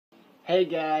Hey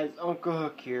guys, Uncle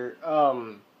Hook here.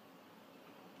 I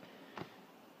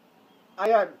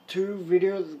got 2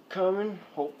 videos coming,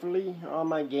 hopefully, on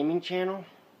my gaming channel.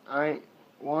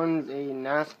 One's a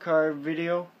NASCAR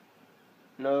video,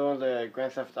 another one's a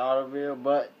Grand Theft Auto video,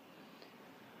 but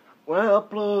when I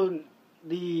upload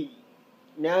the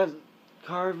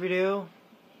NASCAR video,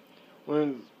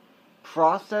 when it's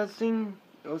processing,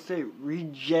 it'll say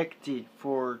rejected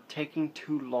for taking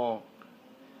too long.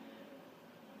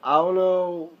 I don't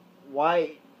know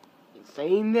why it's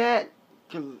saying that,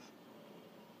 because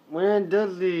when it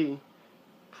does the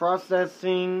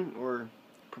processing or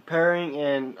preparing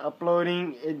and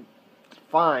uploading, it's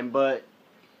fine, but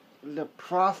the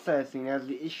processing has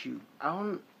the issue.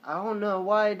 I don't know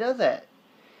why it does that.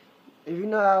 If you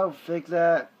know how to fix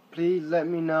that, please let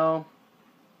me know.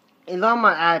 It's on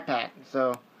my iPad,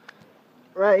 so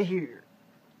right here,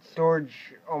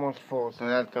 storage almost full, so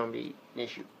that's gonna be an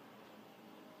issue.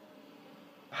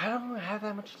 I don't have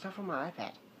that much stuff on my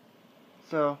iPad.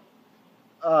 So,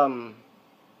 I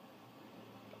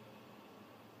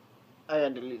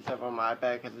gotta delete stuff on my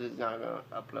iPad because it's not gonna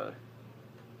upload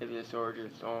if the storage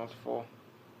is almost full.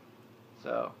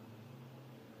 So,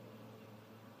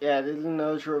 yeah, this is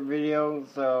another short video.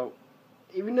 So,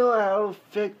 even though I'll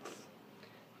fix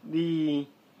the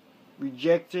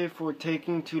rejected for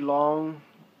taking too long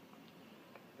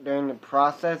during the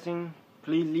processing,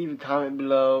 please leave a comment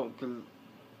below because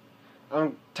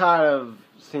I'm tired of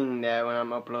seeing that when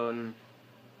I'm uploading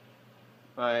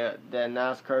that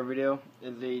NASCAR video.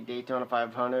 Is a Daytona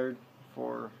 500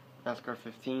 for NASCAR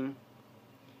 15.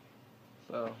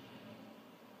 So,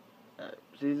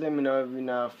 please let me know if you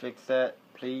know how to fix that,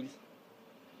 please.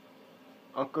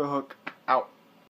 Uncle Hook out.